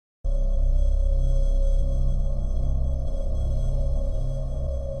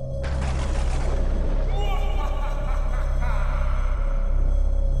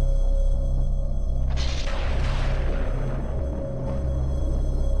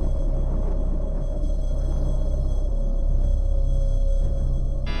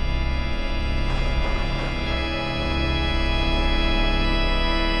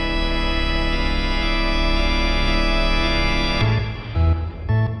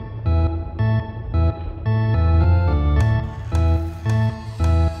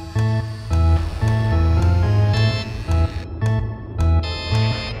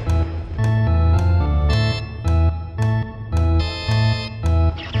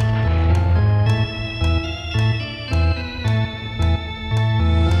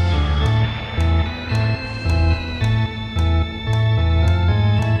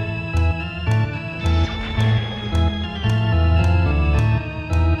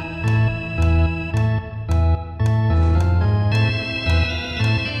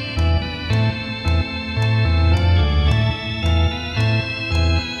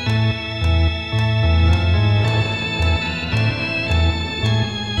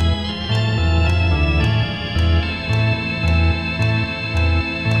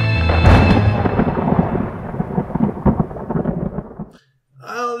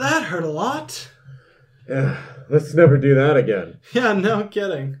Let's never do that again. Yeah, no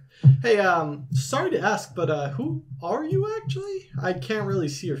kidding. Hey, sorry to ask, but who are you actually? I can't really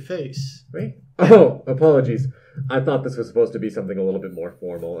see your face. Wait. Oh, apologies. I thought this was supposed to be something a little bit more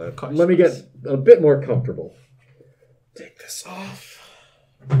formal. Let me get a bit more comfortable. Take this off.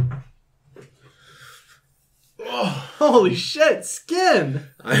 Oh, holy shit, skin!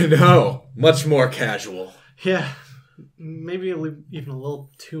 I know. Much more casual. Yeah, maybe even a little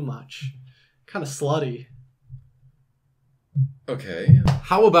too much. Kind of slutty. Okay.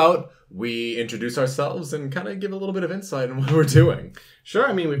 How about we introduce ourselves and kind of give a little bit of insight on what we're doing? Sure,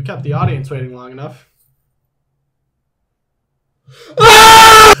 I mean, we've kept the audience waiting long enough.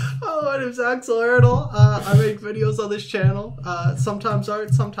 Oh, my name's Axel Erdl. I make videos on this channel. Sometimes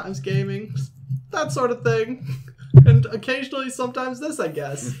art, sometimes gaming. That sort of thing. And occasionally, sometimes this, I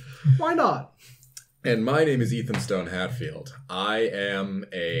guess. Why not? And my name is Ethan Stone Hatfield. I am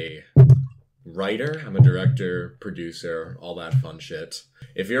a writer. I'm a director, producer, all that fun shit.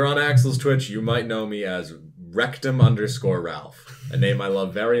 If you're on Axel's Twitch, you might know me as Rectum_Ralph. A name I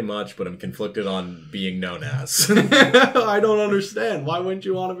love very much, but I'm conflicted on being known as. I don't understand. Why wouldn't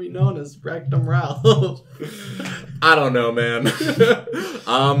you want to be known as Rectum Ralph? I don't know, man.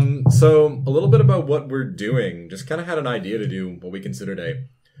 So, a little bit about what we're doing. Just kind of had an idea to do what we considered a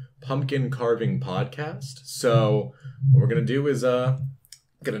pumpkin carving podcast. So, what we're going to do is,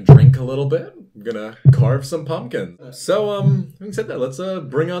 gonna drink a little bit. I'm gonna carve some pumpkins. So, having said that, let's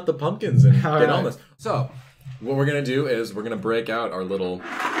bring out the pumpkins and get on this. So, what we're gonna do is we're gonna break out our little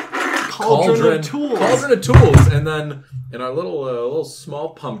cauldron of tools, and then in our little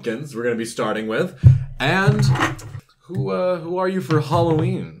small pumpkins, we're gonna be starting with. And who are you for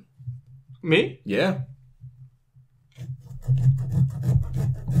Halloween? Me? Yeah.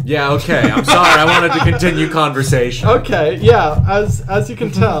 Yeah, okay. I'm sorry. I wanted to continue conversation. Okay, yeah. As you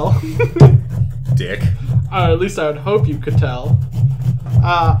can tell. Dick. At least I would hope you could tell.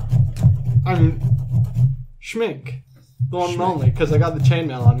 I'm Schmink. The one and only, because I got the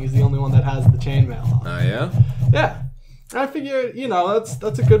chainmail on. He's the only one that has the chainmail on. Oh, yeah? Yeah. I figure, you know,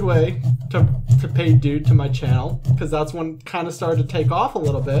 that's a good way to pay due to my channel, because that's when it kind of started to take off a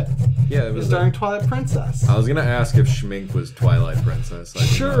little bit. Yeah, it was during Twilight Princess. I was gonna ask if Schmink was Twilight Princess.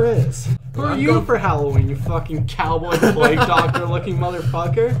 Sure is. Who are you for Halloween, you fucking cowboy plague doctor looking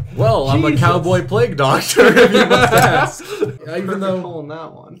motherfucker? Well, Jesus. I'm a cowboy plague doctor, if you must ask. Even though pulling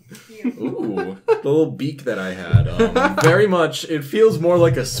that one. Ooh, the little beak that I had. Very much, it feels more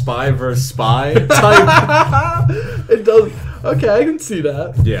like a spy versus spy type. It does. Okay, I can see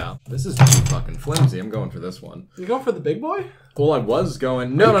that. Yeah. This is too fucking flimsy. I'm going for this one. You going for the big boy? Well, I was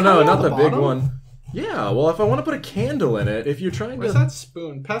going... No, not the big one. Yeah, well, if I want to put a candle in it, if you're trying to... Where's that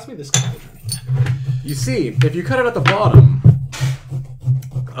spoon? Pass me this cauldron. You see, if you cut it at the bottom...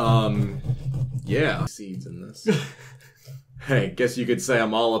 Yeah. Seeds in this. Hey, guess you could say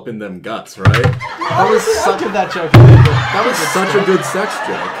I'm all up in them guts, right? That was such a that joke. That was such a good sex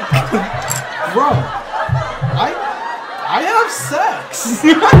joke. Bro, I have sex.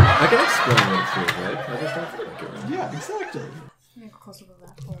 I can explain what it feels like. I just don't feel like it. Right? Yeah, exactly. Closer to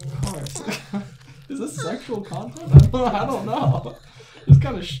that hole. Is this sexual content? I don't know. It's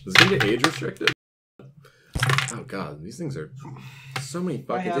kind of. Is it gonna get age restricted? Oh god, these things are so many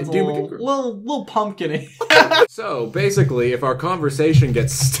fucking. Little pumpkin-y. So basically, if our conversation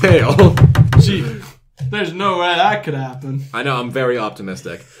gets stale, gee, there's no way that could happen. I know, I'm very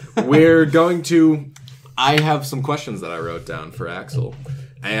optimistic. We're going to. I have some questions that I wrote down for Axel,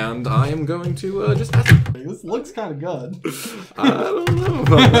 and I am going to just ask him. This looks kind of good. I don't know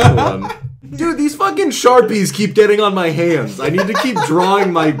about that one. Dude, these fucking Sharpies keep getting on my hands. I need to keep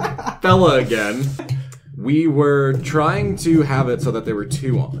drawing my fella again. We were trying to have it so that there were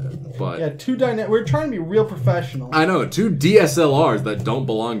two on it, but... Yeah, we're trying to be real professional. I know, two DSLRs that don't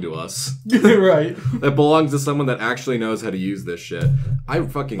belong to us. Right. That belongs to someone that actually knows how to use this shit.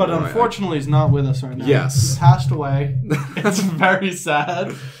 But unfortunately, he's not with us right now. Yes. He passed away. It's very sad.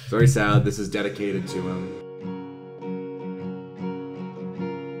 It's very sad. This is dedicated to him.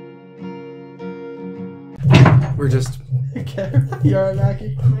 We're just... Okay. You alright,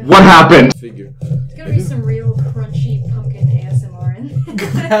 Mackie? What happened? Figure. There's gonna be some real crunchy pumpkin ASMR in there.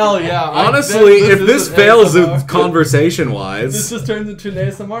 Hell yeah. Honestly, if this fails conversation-wise... This just turns into an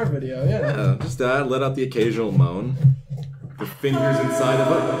ASMR video, yeah. Just let out the occasional moan. The fingers inside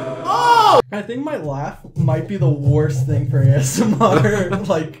of it. Oh! I think my laugh might be the worst thing for ASMR,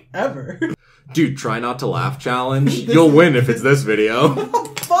 like, ever. Dude, try not to laugh challenge. You'll win if it's this video.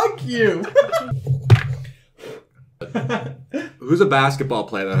 Fuck you! Who's a basketball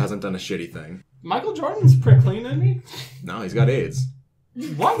player that hasn't done a shitty thing? Michael Jordan's pretty clean, isn't he? No, he's got AIDS.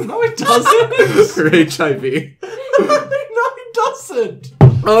 What? No, he doesn't. For HIV. No, he doesn't.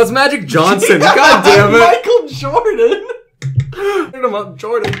 Oh, it's Magic Johnson. Yeah, God damn it. Michael Jordan. Hit him up,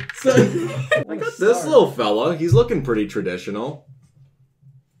 Jordan. This little fella, he's looking pretty traditional.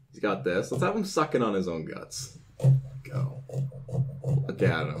 He's got this. Let's have him sucking on his own guts. Go. Look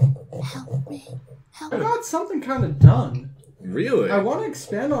at him. Help me. Help I me. got something kind of done. Really? I want to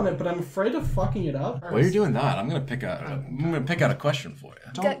expand on it, but I'm afraid of fucking it up. While you're doing that, I'm gonna pick out a question for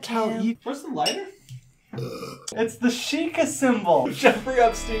you. Don't tell you. Where's the lighter? It's the Sheikah symbol. Jeffrey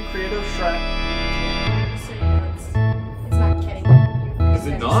Epstein, creator of Shrek. So you know it's not kidding. Is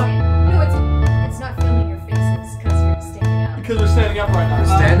it not? No, it's not filming your faces because you're standing up. Because we're standing up right now. We're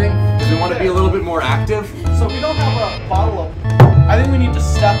standing? Because we want to be a little bit more active? So we don't have a bottle of... I think we need to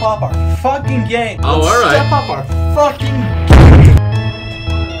step up our fucking game. Oh, Let's alright. Step up our fucking game.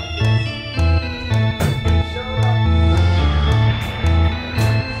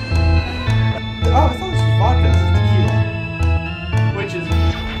 Oh, I thought this was vodka. This is tequila. Which is...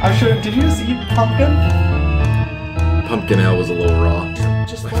 I'm sure... Did you just eat pumpkin? Pumpkin ale was a little raw.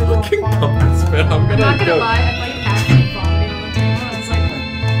 Just My light it on fucking fire. pumpkin spit. I'm I'm not gonna gonna go. lie, I thought you actually vomiting on the table. I was like,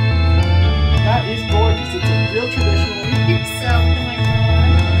 That is gorgeous. It's a real traditional... you're so, oh my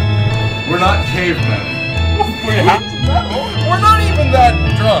god. We're not cavemen. We're We're not even that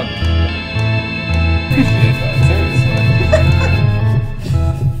drunk. Appreciate that, seriously.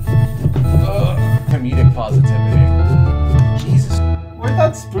 Comedic positivity. Jesus. Where'd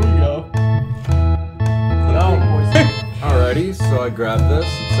that spoon go? No. Alrighty, so I grabbed this.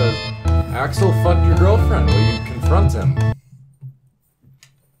 It says, Axel fucked your girlfriend. Will you confront him?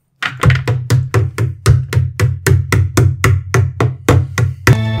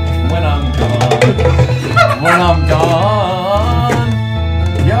 When I'm gone,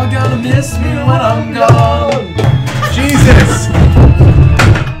 you're gonna miss me when I'm gone. Jesus!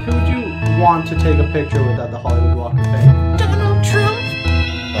 Who would you want to take a picture with at the Hollywood Walk of Fame? Donald Trump?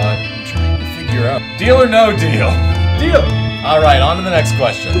 I'm trying to figure out. Deal or no deal? Deal! Alright, on to the next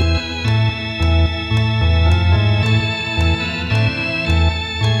question.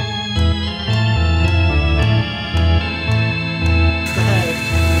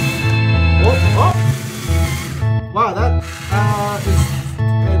 Wow, that it's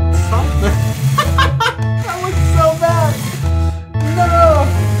something. That looks so bad. No.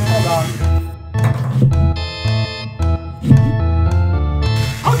 Hold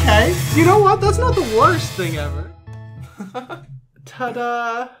on. Okay, you know what? That's not the worst thing ever.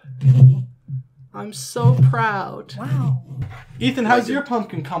 Ta-da! I'm so proud. Wow. Ethan, how's your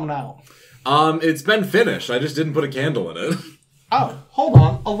pumpkin coming out? It's been finished. I just didn't put a candle in it. Oh, hold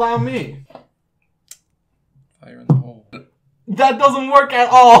on. Allow me. Fire in the hole. That doesn't work at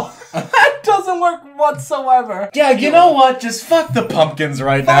all. That doesn't work whatsoever. Yeah, you know what? Just fuck the pumpkins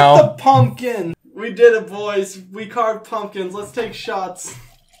right Fuck now. the pumpkin. We did it, boys. We carved pumpkins. Let's take shots.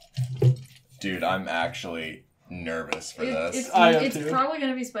 Dude, I'm actually nervous for this. I am It's too. probably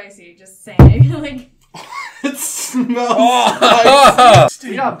gonna be spicy, just saying. Like, It smells spicy.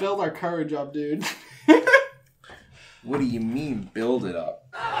 We gotta build our courage up, dude. What do you mean, build it up?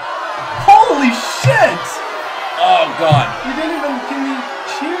 Holy shit! Oh, God. You didn't even give me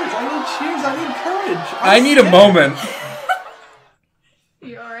cheers. I need cheers. I need courage. I need a moment.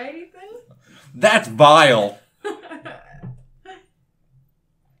 you alright, Ethan? That's vile.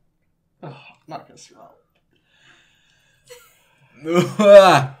 Oh, I'm not gonna smell.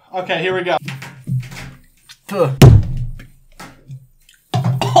 Ugh. Okay, here we go.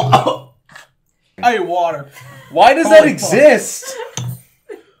 I ate water. Why does Holy that exist?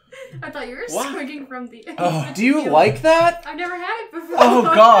 I thought you were What? swinging from the. Oh, do you like that? I've never had it before. Oh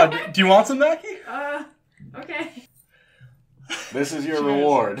God! Do you want some, Mackie? Okay. This is your Cheers.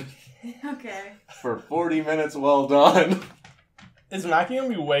 reward Okay. for 40 minutes well done. Is Mackie gonna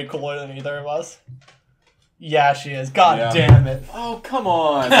be way cooler than either of us? Yeah, she is. God Yeah. damn it. Oh, come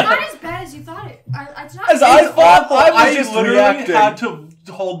on. It's not as bad as you thought it. It's not. As I thought, Awful. I was just literally reacting. had to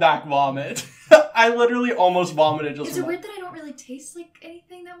hold back vomit. I literally almost vomited just Is it from weird that I don't really taste like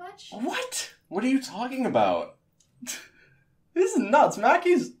anything that much? What? What are you talking about? This is nuts.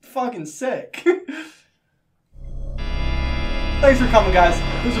 Mackie's fucking sick. Thanks for coming, guys.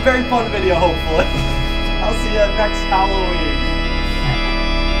 It was a very fun video, hopefully. I'll see you next Halloween.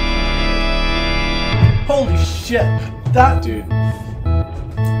 Holy shit. That Dude.